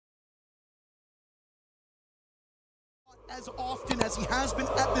as often as he has been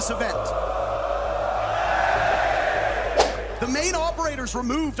at this event. The main operators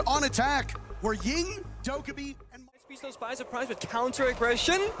removed on attack were Ying, Dokkaebi, and Those by surprise with counter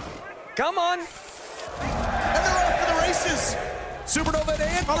aggression. Come on. And they're off for the races. Supernova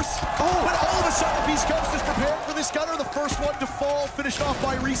and but all of a sudden Beastcoast is prepared for this gunner. The first one to fall, finished off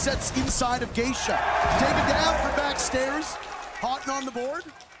by resets inside of Geisha. Taken down from backstairs. Houghton on the board.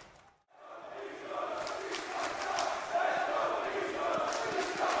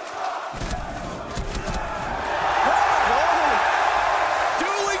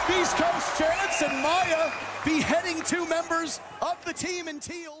 Beastcoast chance, and Maya beheading two members of the team in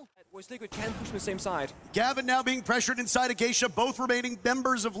teal. Was Liquid can push from the same side. Gavin now being pressured inside of Geisha, both remaining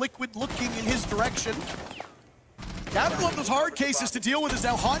members of Liquid looking in his direction. Gavin, one of those hard cases to deal with, is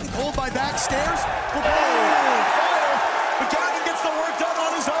now hot and cold by backstairs. Fire, but Gavin gets the work done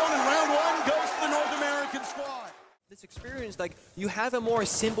on his own, and round one goes to the North American squad. This experience, like, you have a more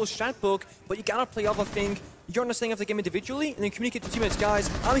simple strat book, but you gotta play off a thing. You're understanding of the game individually, and then communicate to teammates. Guys,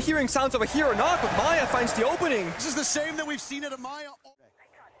 I'm hearing sounds over here or not, but Maya finds the opening. This is the same that we've seen at Maya.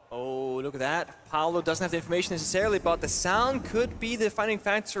 Oh, look at that. Paolo doesn't have the information necessarily, but the sound could be the defining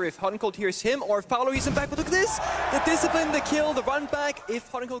factor if Hot and Cold hears him, or if Paolo hears him back. But look at this! The discipline, the kill, the run back, if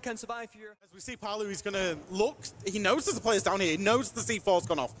Hot and Cold can survive here. As we see Paolo, he's gonna look, he knows there's a player's down here, he knows the C4's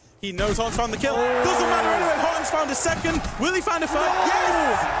gone off. He knows Hot's found the kill. Doesn't matter anyway, Hot's found a second. Will he find a third?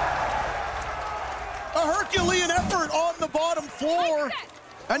 Yes! A Herculean effort on the bottom floor.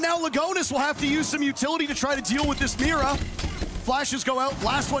 And now Lagonis will have to use some utility to try to deal with this Mira. Flashes go out.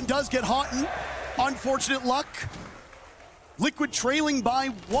 Last one does get Houghton. Unfortunate luck. Liquid trailing by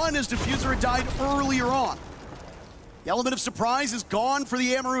one as Diffuser had died earlier on. The element of surprise is gone for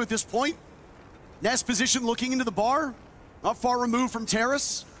the Amaru at this point. Nest position looking into the bar. Not far removed from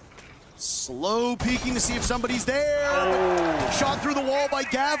Terrace. Slow peeking to see if somebody's there. Shot through the wall by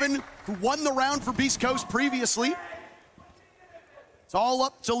Gavin, who won the round for Beastcoast previously. It's all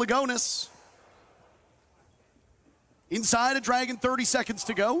up to Lagonis. Inside a Dragon, 30 seconds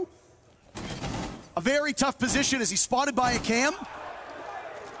to go. A very tough position as he's spotted by a cam.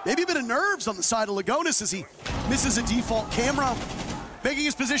 Maybe a bit of nerves on the side of Lagonis as he misses a default camera. Making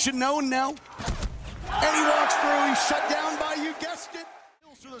his position known now. And he walks through, he's shut down by, you guessed it.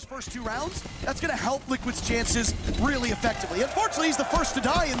 Through those first two rounds, that's gonna help Liquid's chances really effectively. Unfortunately, he's the first to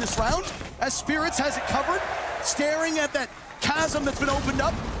die in this round, as Spirits has it covered, staring at that chasm that's been opened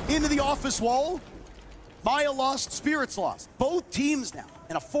up into the office wall. Maya lost, Spirits lost. Both teams now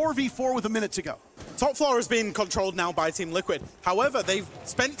in a 4v4 with a minute to go. Top floor has been controlled now by Team Liquid. However, they've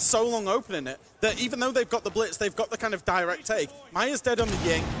spent so long opening it that even though they've got the Blitz, they've got the kind of direct take. Maya's dead on the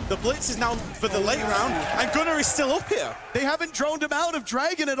Ying. The Blitz is now for the late round, and Gunnar is still up here. They haven't droned him out of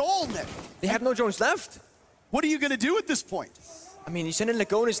Dragon at all, Nick. They have no drones left. What are you gonna do at this point? I mean, you send in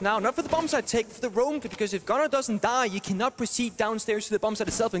Lagonis now, not for the bomb site take, for the roam, because if Gunnar doesn't die, you cannot proceed downstairs to the bomb site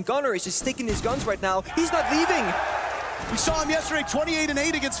itself, and Gunnar is just sticking his guns right now. He's not leaving. We saw him yesterday,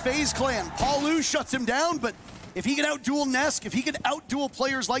 28-8 against FaZe Clan. Paulu shuts him down, but if he can outduel Nesk, if he can outduel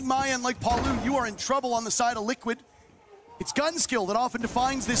players like Maya and like Paulu, you are in trouble on the side of Liquid. It's gun skill that often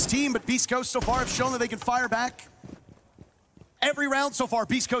defines this team, but Beastcoast so far have shown that they can fire back. Every round so far,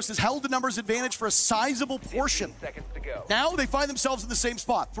 Beastcoast has held the numbers advantage for a sizable portion. Now they find themselves in the same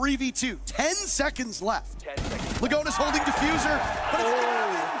spot, 3v2, 10 seconds left. Lagonis holding Diffuser, but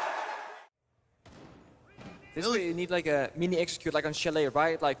This way you need like a mini execute like on Chalet,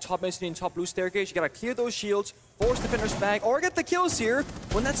 right? Like top mezzanine, top blue staircase, you gotta clear those shields, force defenders back, or get the kills here.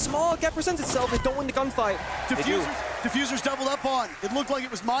 When that small gap presents itself, they don't win the gunfight. Diffuser's doubled up on. It looked like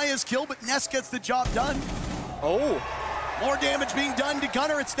it was Maya's kill, but Nesk gets the job done. Oh. More damage being done to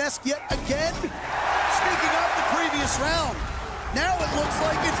Gunnar. It's Nesk yet again. Speaking of the previous round, now it looks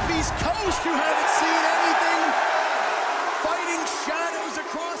like it's Beastcoast who haven't seen anything. Fighting shadows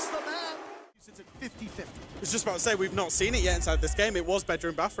across the map. It's at 50-50. I was just about to say, we've not seen it yet inside this game. It was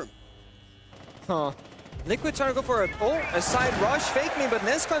bedroom, bathroom. Huh. Liquid trying to go for a side rush, fake me, but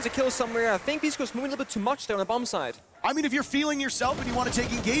Nesk finds a kill somewhere. I think Beastcoast moving a little bit too much there on the bomb side. I mean, if you're feeling yourself and you want to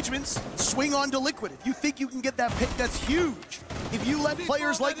take engagements, swing on to Liquid. If you think you can get that pick, that's huge. If you let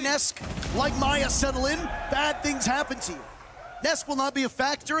players like Nesk, like Maya settle in, bad things happen to you. Nesk will not be a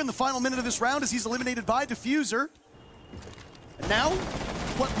factor in the final minute of this round as he's eliminated by Diffuser. And now,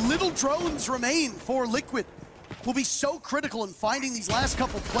 what little drones remain for Liquid will be so critical in finding these last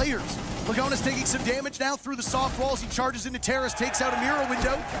couple players. Lagonis taking some damage now through the soft walls. He charges into Terrace, takes out a mirror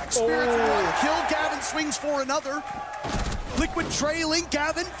window. Spirits one kill, Gavin swings for another. Liquid trailing,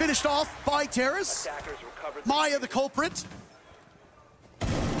 Gavin finished off by Terrace. Maya the culprit.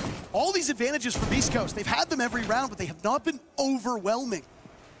 All these advantages for Beastcoast, they've had them every round, but they have not been overwhelming.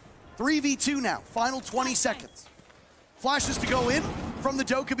 3v2 now, final 20 seconds. Flashes to go in from the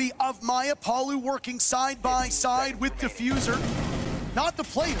Dokkaebi of Maya. Palu working side by side with Diffuser. Not the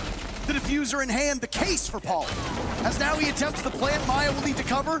player, the Diffuser in hand, the case for Palu. As now he attempts the plant, Maya will need to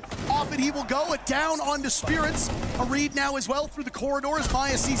cover. Off it he will go, down onto Spirits. A read now as well through the corridors.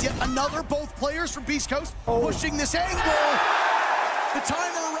 Maya sees yet another, both players from Beastcoast pushing this angle. The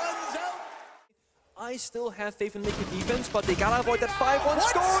timer runs out. I still have faith in Liquid defense, but they gotta avoid that 5-1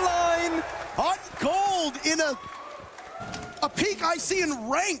 scoreline. Hot and cold in a peak I see in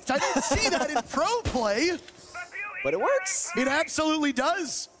ranked. I didn't see that in pro play. But it works. It absolutely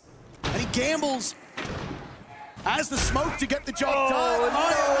does. And he gambles as the smoke to get the job done.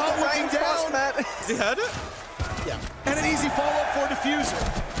 No, looking down. Has he heard it? Yeah. And an easy follow-up for Diffuser.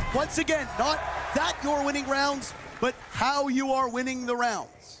 Once again, not that you're winning rounds, but how you are winning the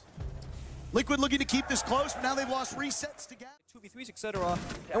rounds. Liquid looking to keep this close, but now they've lost resets to Gap. 2v3s, etc.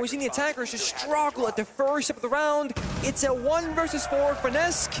 And we've seen the attackers just struggle at the first step of the round. It's a 1 versus 4 for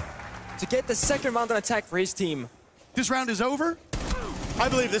Nesk to get the second round on attack for his team. This round is over? I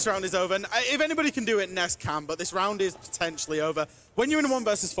believe this round is over, and if anybody can do it, Nest can, but this round is potentially over. When you're in a 1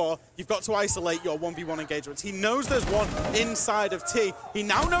 versus 4, you've got to isolate your 1v1 engagements. He knows there's one inside of T. He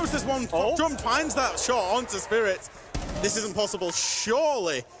now knows there's one. Jump finds that shot onto Spirits. This isn't possible,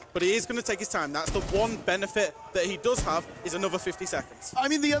 surely, but he is going to take his time. That's the one benefit that he does have, is another 50 seconds. I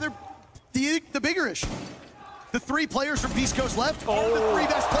mean, the bigger issue. The 3 players from Beastcoast left are the 3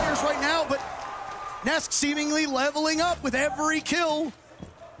 best players right now, but Nesk seemingly leveling up with every kill.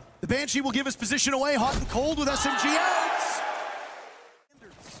 The Banshee will give his position away, hot and cold with SMG out.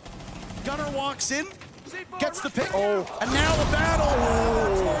 Gunner walks in, gets the pick, and now a battle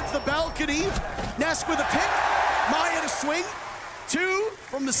towards the balcony. Nesk with a pick, Maya to swing, 2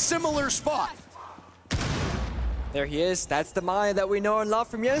 from the similar spot. There he is. That's the Maya that we know and love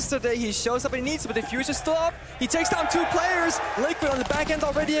from yesterday. He shows up when he needs to, but the Diffuser's still up. He takes down 2 players. Liquid on the back end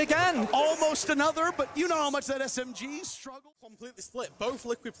already again. Almost another, but you know how much that SMG struggle. Completely split. Both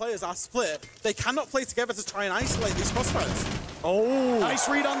Liquid players are split. They cannot play together to try and isolate these crossfires. Nice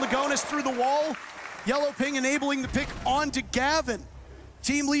read on Lagonis through the wall. Yellow ping enabling the pick onto Gavin.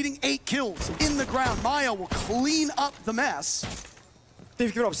 Team leading 8 kills in the ground. Maya will clean up the mess. They've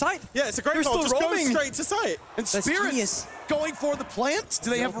given up sight. Yeah, it's a great ball. Just go straight to sight. And Spirits going for the plant.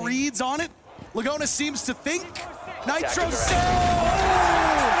 Do they have reads on it? Lagonis seems to think. Nitro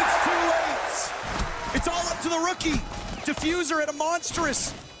sell! It's too late. It's all up to the rookie. Diffuser at a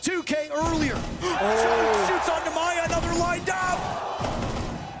monstrous 2K earlier. Shoots onto Maya, another lined up.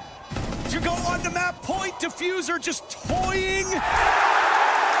 To go on to map point, Diffuser just toying.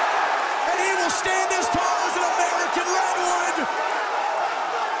 And he will stand as tall as an American redwood.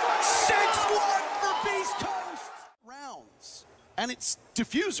 6-1 for Beastcoast. Rounds. And it's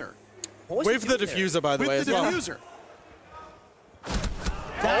Diffuser. With the Diffuser, by the way, as well. With the Diffuser.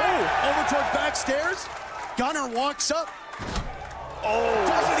 Over towards backstairs. Gunner walks up.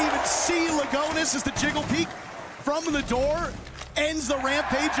 Doesn't even see Lagonis as the jiggle peek from the door. Ends the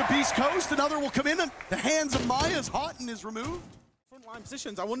rampage of Beastcoast. Another will come in, and the hands of Maya as Houghton is removed. Frontline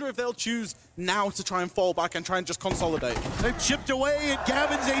positions. I wonder if they'll choose now to try and fall back and try and just consolidate. They've chipped away at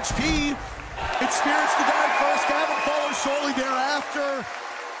Gavin's HP. It's Spirits to die first. Gavin follows shortly thereafter.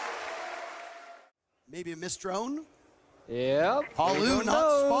 Maybe a missed drone. Yep. Palu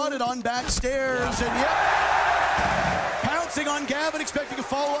not spotted on backstairs, and pouncing on Gavin, expecting a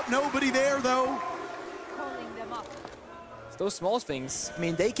follow-up. Nobody there, though. It's those small things. I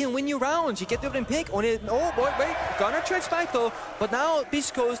mean, they can win you rounds. You get the opening pick on it. Oh, boy, wait. Gunner trades back, though. But now,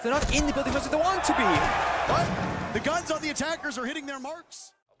 Beastcoast, they're not in the building because they want to be. But the guns on the attackers are hitting their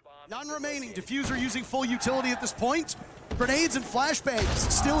marks. None remaining. Diffuser using full utility at this point. Grenades and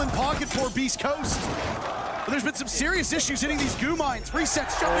flashbangs still in pocket for Beastcoast. But there's been some serious issues hitting these goo mines.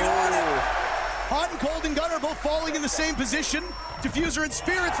 Resets jumping on it. Hot and Cold and Gunner both falling in the same position. Diffuser and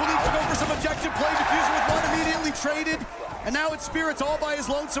Spirits will need to go for some objective play. Diffuser with one immediately traded. And now it's Spirits all by his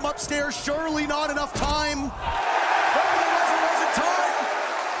lonesome upstairs. Surely not enough time. Wasn't time.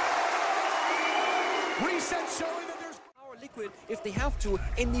 Reset showing that there's Power Liquid if they have to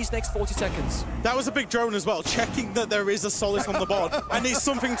in these next 40 seconds. That was a big drone as well, checking that there is a Solace on the board. And it's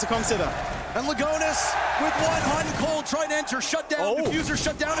something to consider. And Lagonis with one, Hot and Cold trying to enter, shut down, Diffuser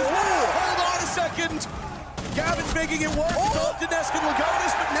shut down as well. Hold on a second. Gavin's making it work. It's all to Nesk and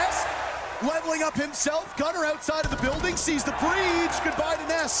Lagonis, but Nesk leveling up himself. Gunner outside of the building, sees the breach. Goodbye to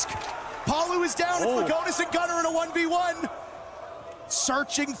Nesk. Palu is down. It's Lagonis and Gunner in a 1v1.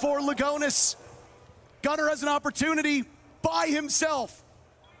 Searching for Lagonis. Gunner has an opportunity by himself.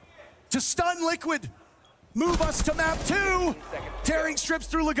 to stun Liquid. Move us to map 2. Tearing strips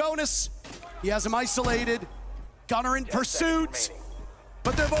through Lagonis. He has him isolated. Gunner in pursuit.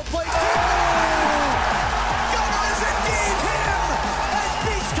 But they're both playing. Gunner is indeed him! And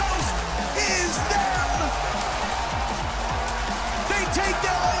Beastcoast is them! They take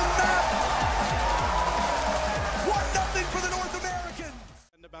their own map. 1-0 for the North Americans.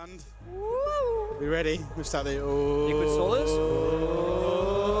 And the band. Woo! We ready? We start the Liquid Solis.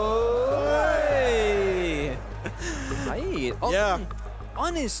 Right. Oh, yeah.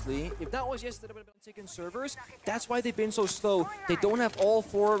 Honestly, if that was yesterday about taking servers, that's why they've been so slow. They don't have all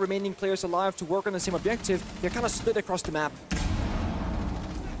 4 remaining players alive to work on the same objective. They're kind of split across the map.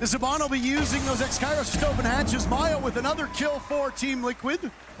 The Saban will be using those SCARZ just open hatches. Maya with another kill for Team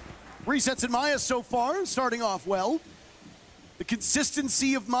Liquid. Resets in Maya so far, starting off well. The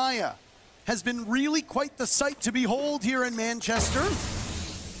consistency of Maya has been really quite the sight to behold here in Manchester.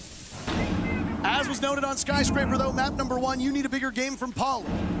 As was noted on Skyscraper, though, map number 1, you need a bigger game from Paulo.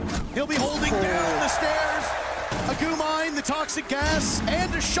 He'll be holding down the stairs, a goo mine, the toxic gas,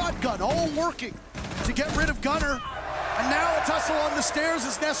 and a shotgun, all working to get rid of Gunner. And now a tussle on the stairs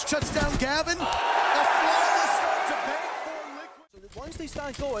as Nest shuts down Gavin. A flawless start to bank for Liquid. So that once they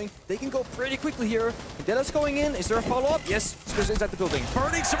start going, they can go pretty quickly here. Candelas going in. Is there a follow-up? Yes, Spacestation inside the building.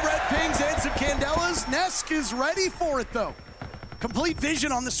 Burning some red pings and some Candelas. Nesk is ready for it, though. Complete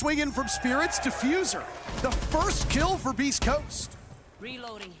vision on the swing in from Spirits. Diffuser, the first kill for Beastcoast.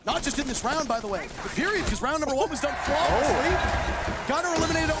 Reloading. Not just in this round, by the way. The period, because round number 1 was done flawlessly. Gunner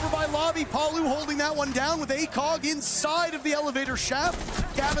eliminated over by Lobby. Palu holding that one down with ACOG inside of the elevator shaft.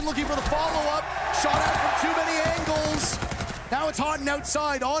 Gavin looking for the follow-up. Shot out from too many angles. Now it's hot and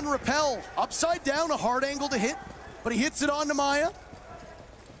outside on Repel. Upside down, a hard angle to hit, but he hits it onto Maya.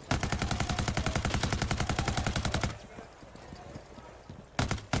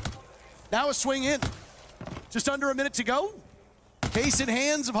 Now a swing in. Just under a minute to go. Case in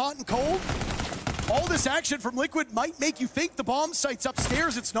hands of Hot and Cold. All this action from Liquid might make you think the bomb site's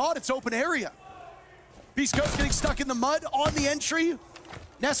upstairs. It's not, it's open area. Beastcoast getting stuck in the mud on the entry.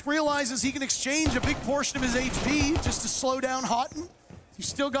 Nesk realizes he can exchange a big portion of his HP just to slow down Houghton. You've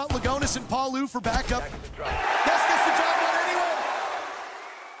still got Lagonis and Palu for backup. Nesk gets the job done anyway.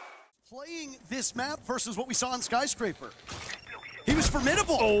 Playing this map versus what we saw on Skyscraper. He was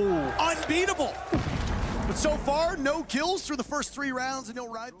formidable, unbeatable. But so far, no kills through the first 3 rounds, and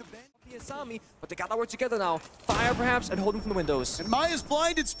he'll ride the bench. But they gotta work together now. Fire perhaps, and hold him from the windows. And Maya's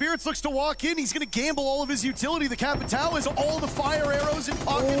blinded. Spirits looks to walk in. He's gonna gamble all of his utility. The Capitao has all the fire arrows in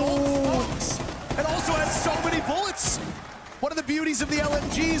pocket, all the smokes, and also has so many bullets. One of the beauties of the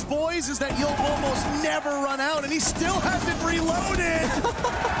LMGs, boys, is that you'll almost never run out, and he still hasn't reloaded.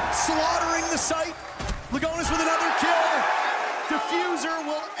 Slaughtering the site. Lagonis with another kill. Diffuser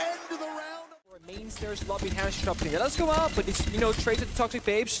will end the round. Main stairs lobby has shopping. Let's go up, but it's, you know, traded the toxic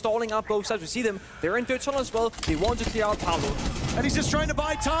babes, stalling up both sides. We see them. They're in third tunnel as well. They want to clear out Palu. And he's just trying to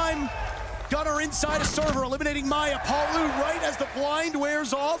buy time. Gunner inside a server, eliminating Maya. Palu right as the blind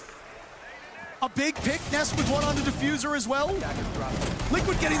wears off. A big pick. Nest with one on the Diffuser as well.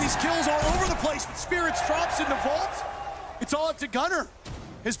 Liquid getting these kills all over the place, but Spirits drops into Vault. It's all up to Gunner.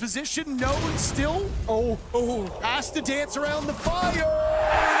 His position known still. Has to dance around the fire.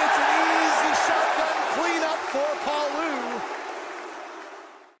 And it's an easy shotgun cleanup for Palu.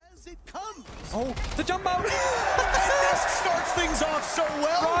 As it comes. The jump out. And Nesk starts things off so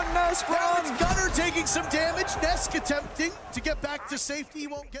well. Run, Nesk, Now run. it's Gunner taking some damage. Nesk attempting to get back to safety. He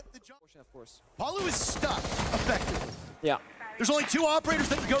won't get the jump. Of course. Palu is stuck effectively. Yeah. There's only 2 operators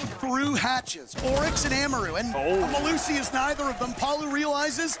that can go through hatches, Oryx and Amaru, and Malusi is neither of them. Palu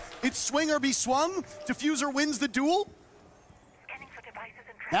realizes it's swing or be swung. Diffuser wins the duel.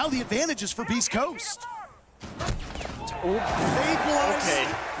 Now the advantage is for Beastcoast. Fade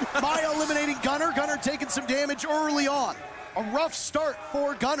blows. Maya eliminating Gunner. Gunner taking some damage early on. A rough start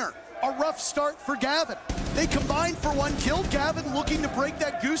for Gunner. A rough start for Gavin. They combined for 1 kill. Gavin looking to break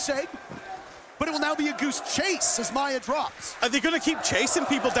that goose egg. But it will now be a goose chase as Maya drops. Are they going to keep chasing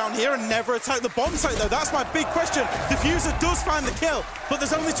people down here and never attack the bomb site, though? That's my big question. Diffuser does find the kill, but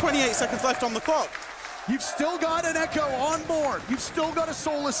there's only 28 seconds left on the clock. You've still got an Echo on board. You've still got a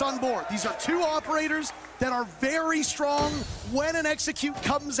Solus on board. These are 2 operators that are very strong when an execute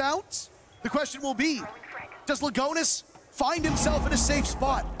comes out. The question will be, does Lagonis find himself in a safe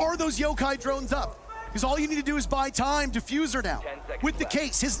spot? Are those yokai drones up? Because all you need to do is buy time. Diffuser now with the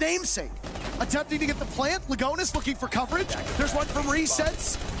case, his namesake. Attempting to get the plant. Lagonis looking for coverage. There's one from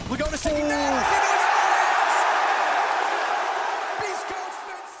resets. Lagonis taking damage.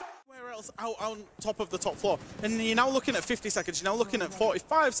 Where else out on top of the top floor. And you're now looking at 50 seconds, you're now looking at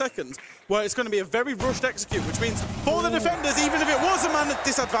 45 seconds, where it's going to be a very rushed execute, which means for the defenders, even if it was a man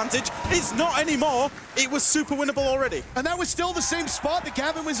disadvantage, it's not anymore. It was super winnable already. And that was still the same spot that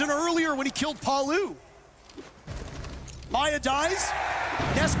Gavin was in earlier when he killed Palu. Maya dies.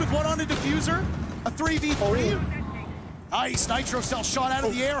 Ness with one on a diffuser. A 3v3. Nice, Nitro Cell shot out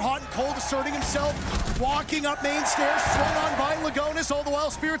of the air. Hot and Cold asserting himself. Walking up main stairs, swung on by Lagonis. All the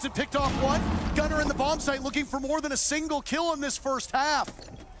while, Spirits had picked off one. Gunner in the bomb site looking for more than a single kill in this first half.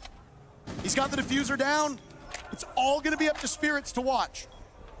 He's got the diffuser down. It's all gonna be up to Spirits to watch.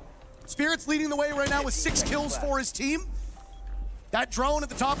 Spirits leading the way right now with 6 kills for his team. That drone at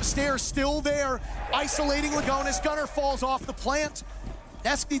the top of stairs still there, isolating Lagonis. Gunner falls off the plant.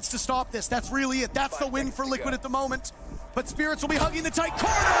 Ness needs to stop this. That's really it. That's the win for Liquid at the moment. But Spirits will be hugging the tight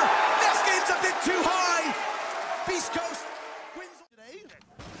corner. Ness game's a bit too high. Beastcoast wins today.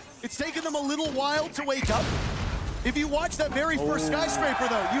 It's taken them a little while to wake up. If you watch that very first skyscraper,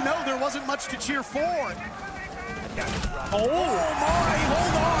 though, you know there wasn't much to cheer for. Oh my,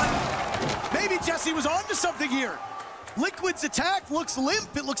 hold on. Maybe Jesse was onto something here. Liquid's attack looks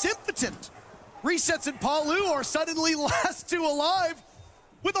limp. It looks impotent. Resets and Palu are suddenly last two alive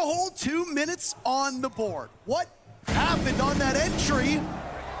with a whole 2 minutes on the board. What happened on that entry?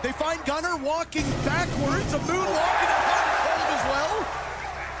 They find Gunner walking backwards, a moonwalk and a hot cold as well.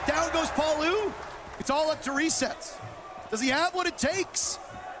 Down goes Palu. It's all up to resets. Does he have what it takes?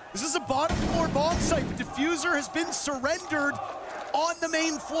 This is a bottom floor bomb site. The diffuser has been surrendered on the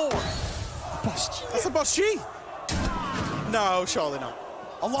main floor. That's a boss G. No, surely not.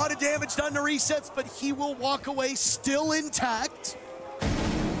 A lot of damage done to resets, but he will walk away still intact.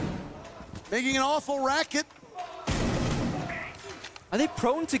 Making an awful racket. Are they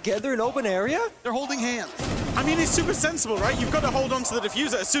prone together in open area? They're holding hands. I mean, it's super sensible, right? You've got to hold on to the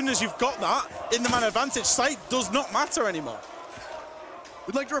diffuser. As soon as you've got that, in the man advantage, sight does not matter anymore.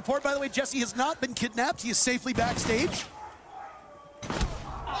 We'd like to report, by the way, Jesse has not been kidnapped. He is safely backstage.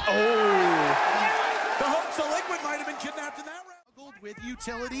 Oh. The hopes of Liquid might have been kidnapped in that round. With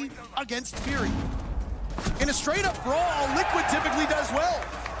utility against Fury. In a straight-up brawl, Liquid typically does well.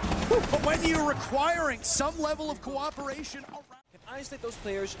 But when you're requiring some level of cooperation around... Isolate those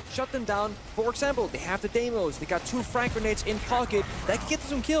players, shut them down. For example, they have the demos, they got 2 frag grenades in pocket, that can get them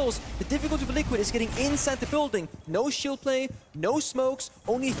some kills. The difficulty for Liquid is getting inside the building. No shield play, no smokes,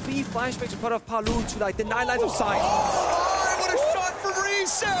 only 3 flashbacks in front of Palu to like deny line of sight. Oh my, what a shot from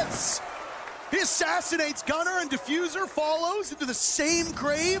Resets! He assassinates Gunner and Diffuser follows into the same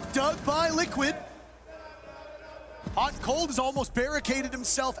grave dug by Liquid. Hot and Cold has almost barricaded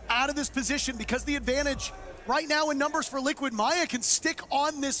himself out of this position because the advantage right now in numbers for Liquid. Maya can stick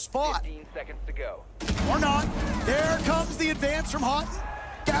on this spot. 15 seconds to go. Or not. There comes the advance from Hot.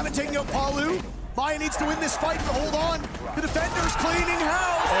 Gavin taking out Palu. Maya needs to win this fight, but hold on. The defender's cleaning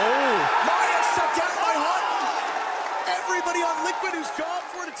house. Oh. Maya shut down by Hot. Everybody on Liquid whose job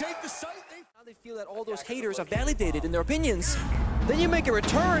for to take the site. Now they feel that all those haters are validated in their opinions. Then you make a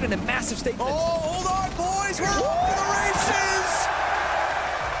return and a massive statement. Oh, hold on, boys. We're off to the races.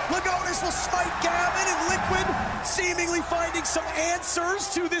 Lagonis will smite Gavin, and Liquid seemingly finding some answers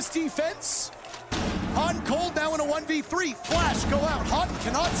to this defense. Hot and Cold now in a 1v3. Flash go out. Hot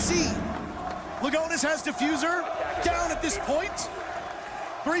cannot see. Lagonis has Diffuser down at this point.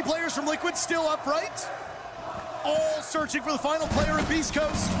 3 players from Liquid still upright. All searching for the final player of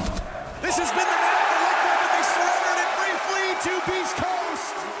Beastcoast. This has been the map for Liquid, but they surrendered it briefly to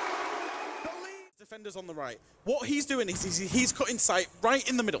Beastcoast. Defenders on the right. What he's doing is he's cutting sight right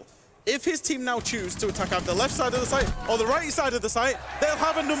in the middle. If his team now choose to attack either the left side of the site or the right side of the site, they'll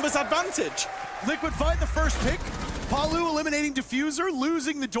have a numbers advantage. Liquid find the first pick. Palu eliminating Diffuser,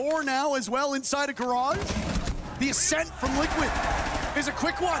 losing the door now as well inside a garage. The ascent from Liquid is a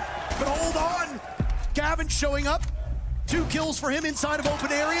quick one, but hold on. Gavin showing up. 2 kills for him inside of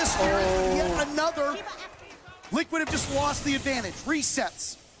open area. Spirit with yet another. Liquid have just lost the advantage.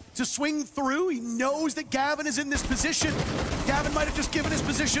 Resets to swing through. He knows that Gavin is in this position. Gavin might have just given his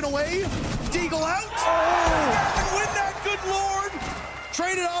position away. Deagle out. Oh. Gavin win that, good lord.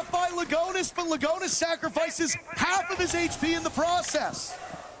 Traded off by Lagonis, but Lagonis sacrifices half of his HP in the process.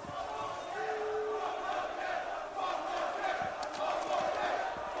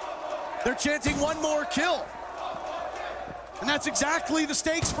 They're chanting one more kill. And that's exactly the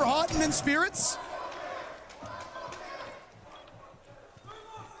stakes for Houghton and Spirits.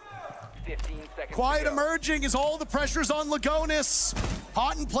 15 seconds. Quiet emerging as all the pressure's on Lagonis.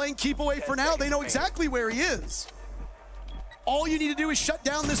 Houghton playing keep away for now. They know exactly where he is. All you need to do is shut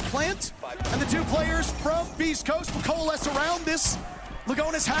down this plant, and the 2 players from Beastcoast will coalesce around this.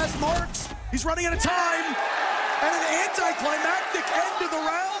 Lagonis has marks. He's running out of time. And an anticlimactic end to the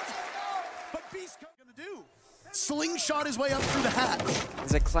round. But Beastcoast gonna do. Slingshot his way up through the hatch.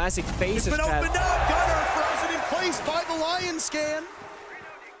 It's a classic FaZe. It's been opened up. Gunner frozen in place by the Lion Scan.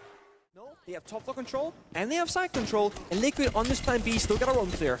 No, they have top floor control and they have side control. And Liquid on this plan B still got a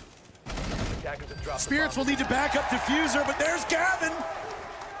roam clear. Spirits will need to back up Diffuser, but there's Gavin.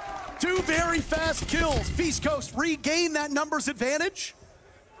 2 very fast kills. Beastcoast regain that numbers advantage.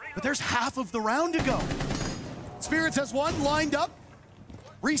 But there's half of the round to go. Spirits has 1 lined up.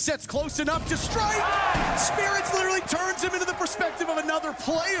 Resets close enough to strike. Spirits literally turns him into the perspective of another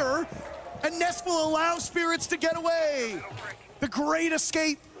player. And Nest will allow Spirits to get away. The great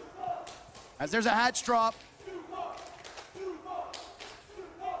escape. As there's a hatch drop.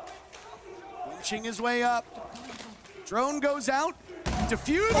 Inching his way up. Drone goes out.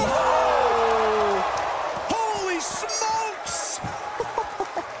 Diffuse. Oh! Holy smokes!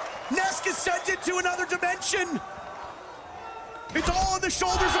 Nest is sent into another dimension. It's all on the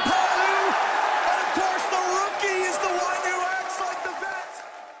shoulders of Palu. And of course, the rookie is the one who acts like the vet.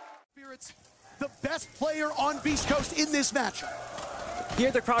 Spirits, the best player on Beastcoast in this matchup.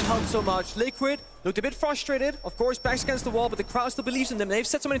 Here the crowd helped so much. Liquid looked a bit frustrated. Of course, backs against the wall, but the crowd still believes in them. They've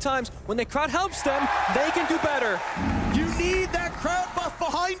said so many times, when the crowd helps them, they can do better. You need that crowd buff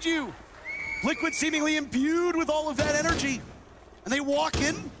behind you. Liquid seemingly imbued with all of that energy. And they walk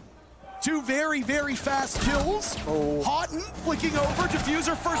in. 2 very, very fast kills. Oh. Houghton flicking over.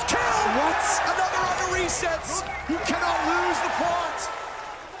 Diffuser first kill. What? Another on the resets. You cannot lose the plot.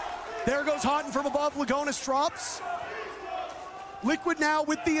 There goes Houghton from above. Lagonis drops. Liquid now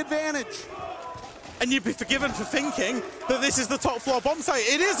with the advantage. And you'd be forgiven for thinking that this is the top floor bomb site.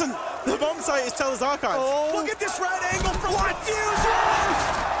 It isn't. The bomb site is Teller's Archives. Oh. Look at this red angle from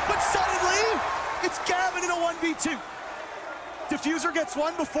Diffuser. But suddenly, it's Gavin in a 1v2. Diffuser gets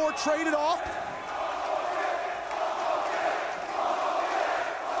 1 before traded off.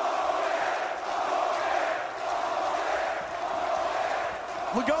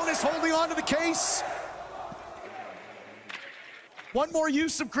 Lagonis holding on to the case. 1 more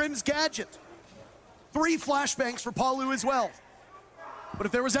use of Grim's gadget. 3 flashbangs for Palu as well. But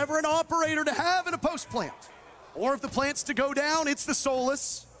if there was ever an operator to have in a post plant, or if the plant's to go down, it's the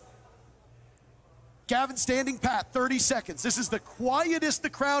Solus. Gavin standing pat, 30 seconds. This is the quietest the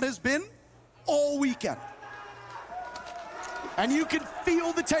crowd has been all weekend. And you can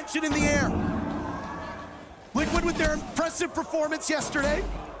feel the tension in the air. Liquid with their impressive performance yesterday.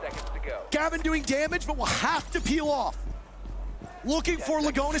 Seconds to go. Gavin doing damage, but will have to peel off. Looking for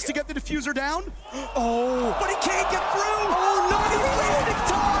Lagonis to get the Diffuser down. Oh, but he can't get through. Oh, no, he's wasting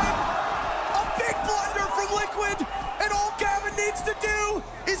time. A big blunder from Liquid, and all Gavin needs to do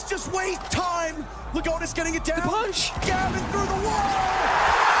is just waste time. Lagonis getting it down. The punch. Gavin through the wall.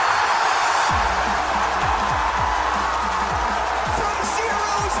 From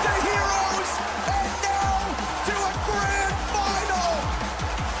zeros to heroes, and now to a grand final.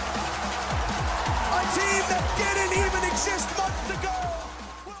 A team that didn't even exist months ago.